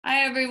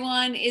Hi,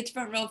 everyone. It's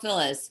Front Row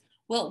Phyllis.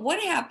 Well,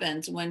 what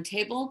happens when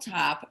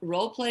tabletop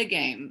role play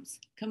games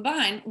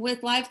combine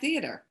with live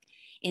theater?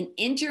 An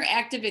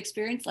interactive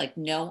experience like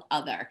no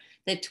other.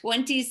 The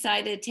 20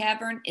 Sided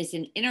Tavern is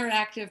an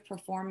interactive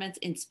performance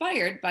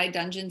inspired by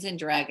Dungeons and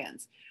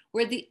Dragons,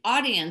 where the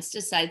audience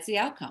decides the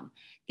outcome.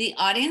 The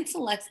audience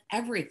selects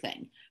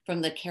everything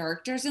from the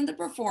characters in the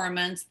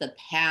performance, the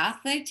path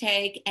they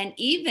take, and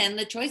even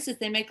the choices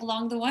they make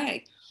along the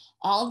way.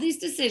 All these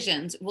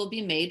decisions will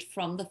be made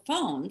from the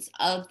phones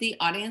of the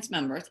audience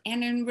members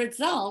and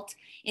result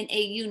in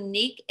a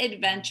unique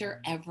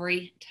adventure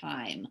every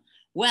time.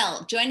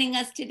 Well, joining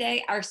us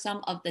today are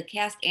some of the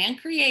cast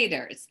and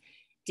creators.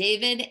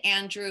 David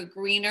Andrew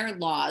Greener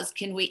Laws.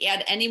 Can we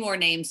add any more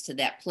names to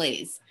that,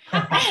 please?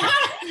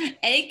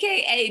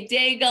 AKA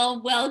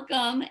Daigle,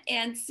 welcome.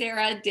 And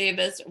Sarah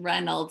Davis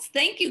Reynolds.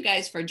 Thank you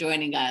guys for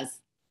joining us.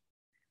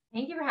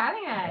 Thank you for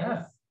having us.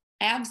 Yeah.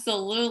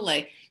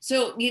 Absolutely.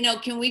 So,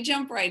 can we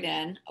jump right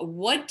in?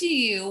 What do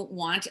you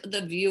want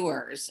the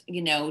viewers,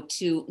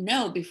 to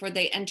know before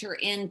they enter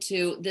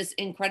into this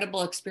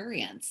incredible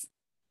experience?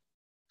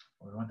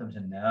 We want them to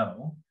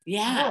know.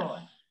 Yeah.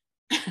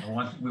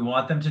 We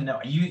want them to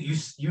know. You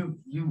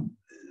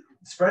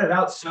spread it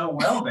out so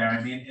well there.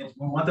 I mean,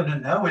 we want them to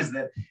know is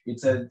that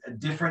it's a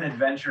different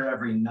adventure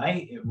every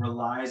night. It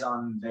relies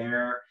on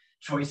their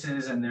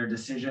choices and their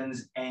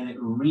decisions, and it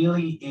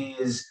really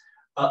is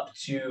up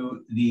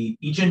to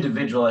each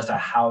individual as to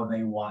how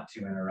they want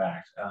to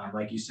interact.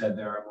 Like you said,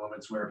 there are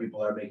moments where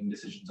people are making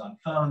decisions on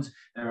phones.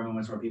 There are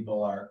moments where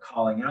people are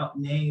calling out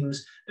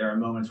names. There are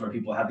moments where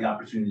people have the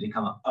opportunity to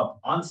come up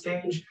on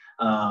stage.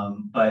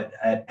 But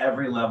at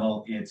every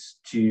level, it's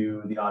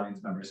to the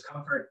audience members'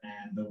 comfort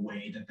and the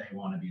way that they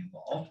want to be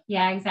involved.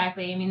 Yeah,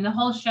 exactly. I mean, the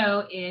whole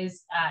show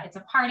is, it's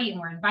a party and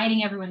we're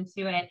inviting everyone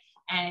to it.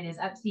 And it is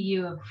up to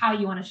you of how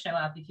you want to show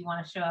up. If you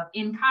want to show up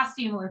in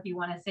costume or if you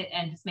want to sit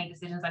and just make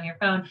decisions on your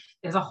phone,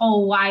 there's a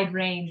whole wide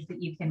range that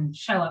you can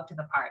show up to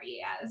the party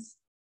as.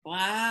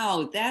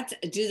 Wow.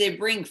 Do they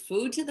bring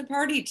food to the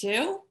party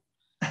too?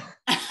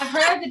 I've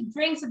heard the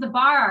drinks at the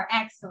bar are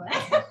excellent.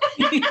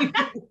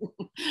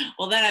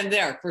 Well, then I'm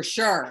there for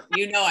sure.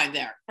 I'm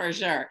there for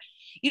sure.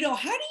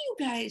 How do you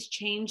guys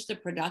change the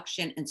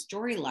production and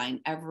storyline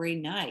every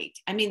night?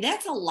 I mean,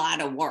 that's a lot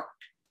of work.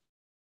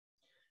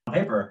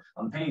 Paper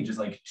on the page is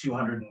like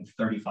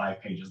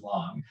 235 pages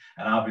long,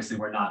 and obviously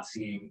we're not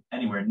seeing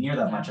anywhere near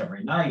that much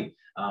every night.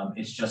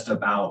 It's just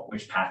about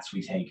which paths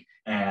we take,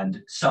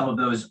 and some of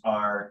those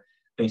are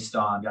based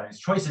on the audience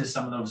choices,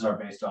 some of those are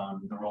based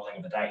on the rolling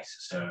of the dice,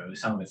 so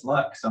some of it's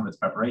luck, some of it's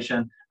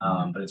preparation,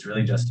 but it's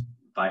really just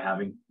by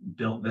having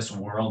built this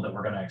world that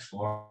we're going to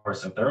explore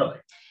so thoroughly.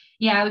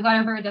 Yeah, we've gone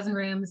over a dozen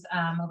rooms,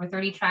 over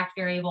 30 tracked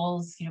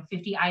variables,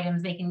 50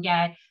 items they can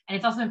get. And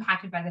it's also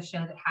impacted by the show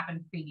that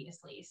happened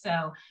previously.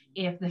 So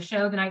if the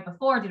show the night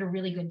before did a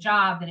really good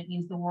job, then it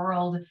means the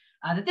world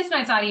that this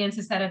night's audience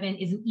is set up in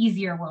is an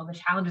easier world. The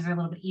challenges are a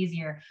little bit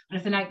easier. But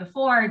if the night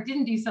before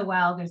didn't do so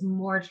well, there's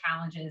more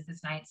challenges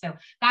this night. So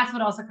that's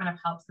what also kind of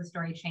helps the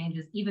story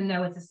changes. Even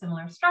though it's a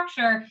similar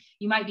structure,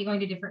 you might be going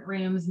to different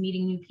rooms,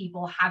 meeting new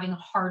people, having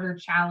harder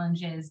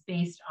challenges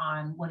based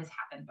on what has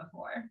happened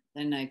before.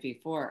 The night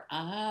before.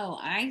 Oh,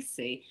 I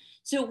see.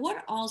 So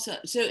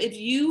if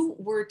you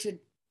were to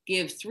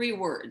give 3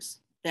 words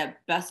that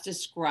best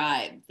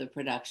describe the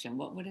production,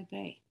 what would it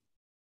be?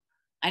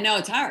 I know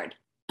it's hard.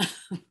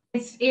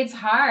 It's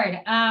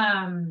hard.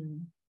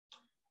 I'm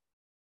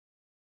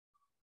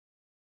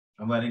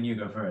letting you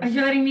go first.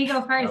 You're letting me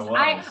go first.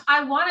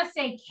 I want to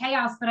say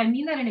chaos, but I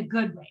mean that in a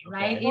good way,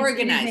 right? Okay.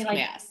 Organized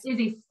chaos. It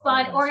is a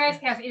fun,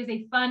 organized chaos. It is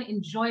a fun,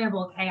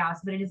 enjoyable chaos,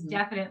 but it is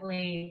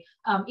definitely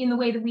in the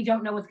way that we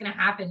don't know what's going to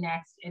happen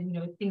next. And,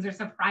 things are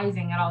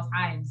surprising at all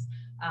times.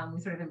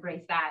 We sort of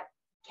embrace that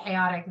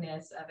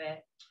chaoticness of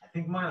it. I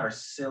think mine are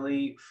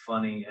silly,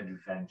 funny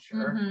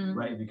adventure,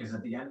 right? Because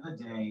at the end of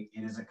the day,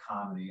 it is a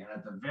comedy. And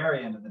at the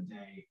very end of the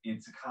day,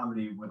 it's a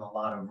comedy with a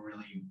lot of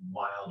really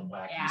wild,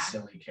 wacky,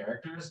 silly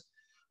characters.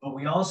 But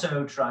we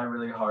also try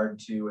really hard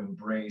to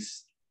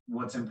embrace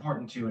what's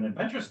important to an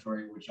adventure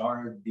story, which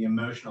are the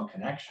emotional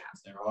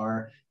connections.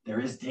 There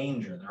is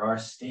danger, there are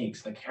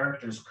stakes. The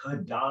characters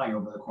could die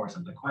over the course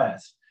of the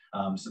quest.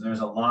 So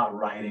there's a lot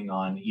riding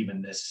on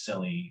even this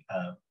silly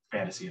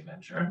fantasy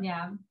adventure.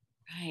 Yeah.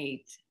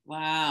 Right.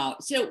 Wow.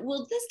 So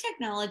will this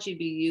technology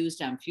be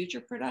used on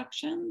future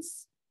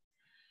productions?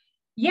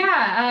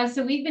 Yeah,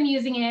 so we've been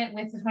using it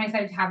with the 20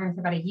 Sided Tavern for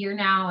about a year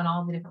now and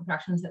all the different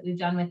productions that we've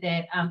done with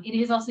it. It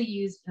is also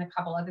used in a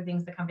couple other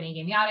things. The company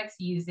Gameotics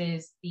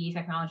uses the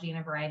technology in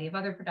a variety of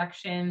other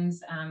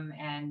productions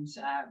and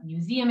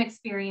museum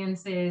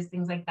experiences,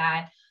 things like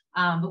that.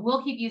 But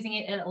we'll keep using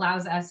it. It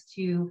allows us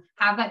to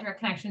have that direct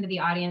connection to the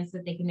audience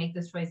that they can make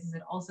those choices.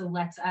 It also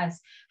lets us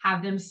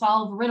have them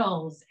solve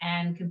riddles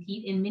and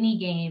compete in mini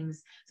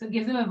games. So it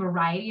gives them a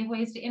variety of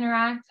ways to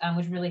interact,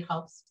 which really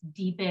helps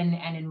deepen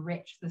and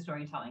enrich the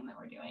storytelling that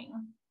we're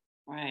doing.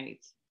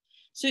 Right.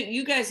 So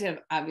you guys have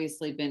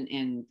obviously been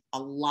in a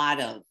lot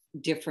of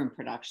different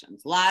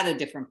productions,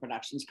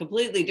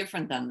 completely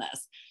different than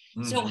this.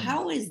 So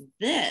how is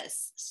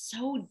this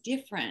so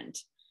different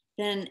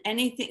than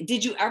anything?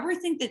 Did you ever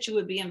think that you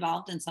would be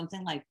involved in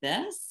something like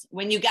this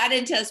when you got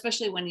into,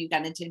 especially when you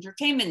got into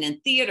entertainment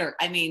and theater?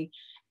 I mean,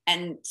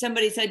 and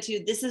somebody said to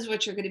you, this is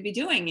what you're going to be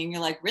doing. And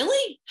you're like,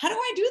 really? How do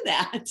I do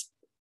that?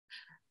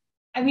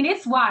 I mean,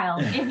 it's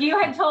wild. If you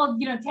had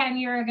told, 10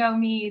 years ago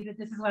me that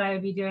this is what I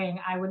would be doing,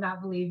 I would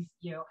not believe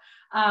you.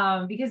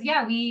 Because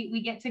yeah,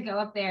 we get to go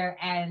up there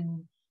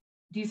and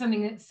do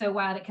something that's so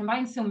wild. It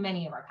combines so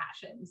many of our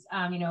passions.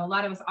 A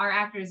lot of us are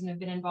actors and have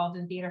been involved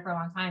in theater for a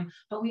long time,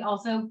 but we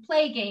also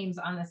play games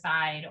on the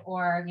side,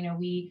 or,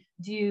 we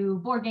do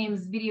board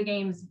games, video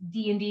games,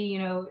 D&D,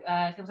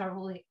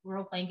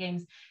 role-playing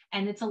games.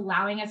 And it's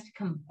allowing us to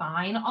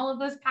combine all of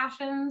those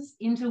passions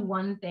into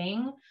one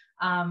thing,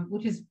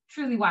 which is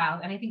truly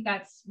wild. And I think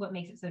that's what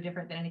makes it so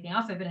different than anything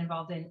else I've been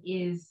involved in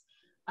is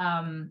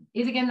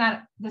again,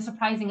 that the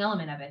surprising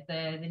element of it,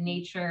 the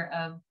nature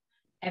of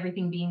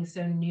everything being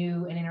so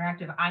new and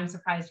interactive. I'm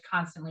surprised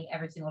constantly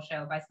every single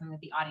show by something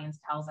that the audience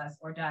tells us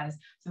or does,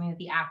 something that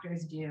the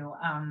actors do.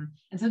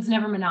 And so it's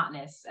never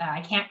monotonous. I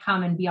can't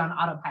come and be on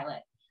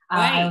autopilot.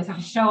 Right. I always have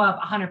to show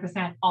up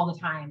 100% all the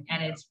time.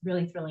 And it's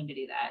really thrilling to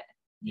do that.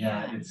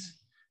 Yeah, it's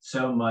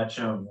so much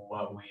of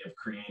what we have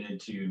created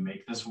to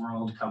make this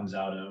world comes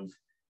out of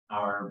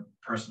our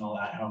personal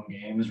at-home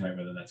games, right?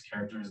 Whether that's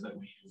characters that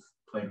we've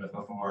played with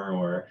before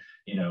or,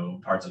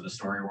 parts of the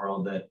story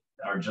world that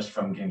are just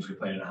from games we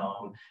played at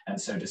home. And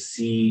so to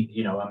see,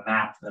 a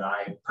map that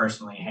I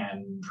personally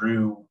hand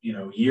drew,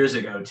 years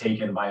ago,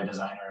 taken by a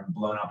designer and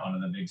blown up onto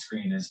the big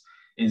screen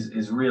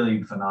is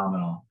really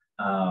phenomenal.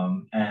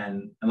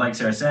 And like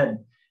Sarah said,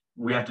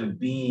 we have to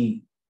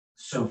be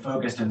so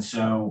focused and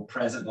so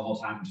present the whole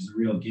time, which is a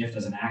real gift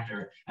as an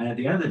actor. And at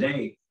the end of the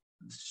day,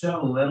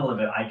 so little of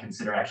it I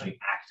consider actually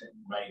acting,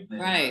 right?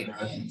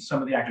 Right.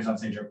 Some of the actors on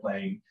stage are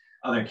playing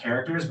other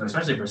characters, but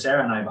especially for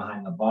Sarah and I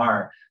behind the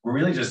bar, we're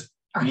really just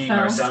being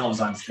ourselves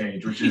on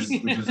stage, which is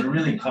a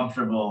really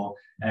comfortable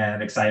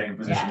and exciting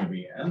position to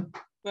be in.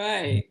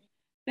 Right.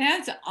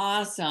 That's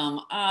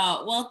awesome.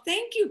 Well,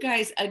 thank you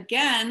guys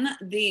again.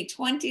 The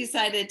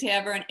 20-Sided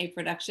Tavern, a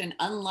production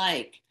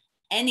unlike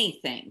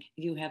anything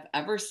you have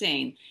ever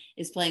seen,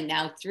 is playing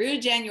now through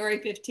January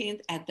 15th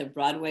at the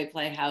Broadway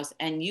Playhouse,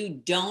 and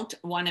you don't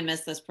want to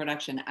miss this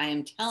production. I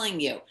am telling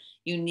you,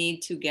 you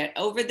need to get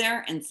over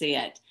there and see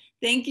it.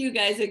 Thank you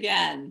guys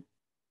again.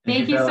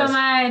 Thank you so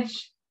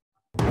much.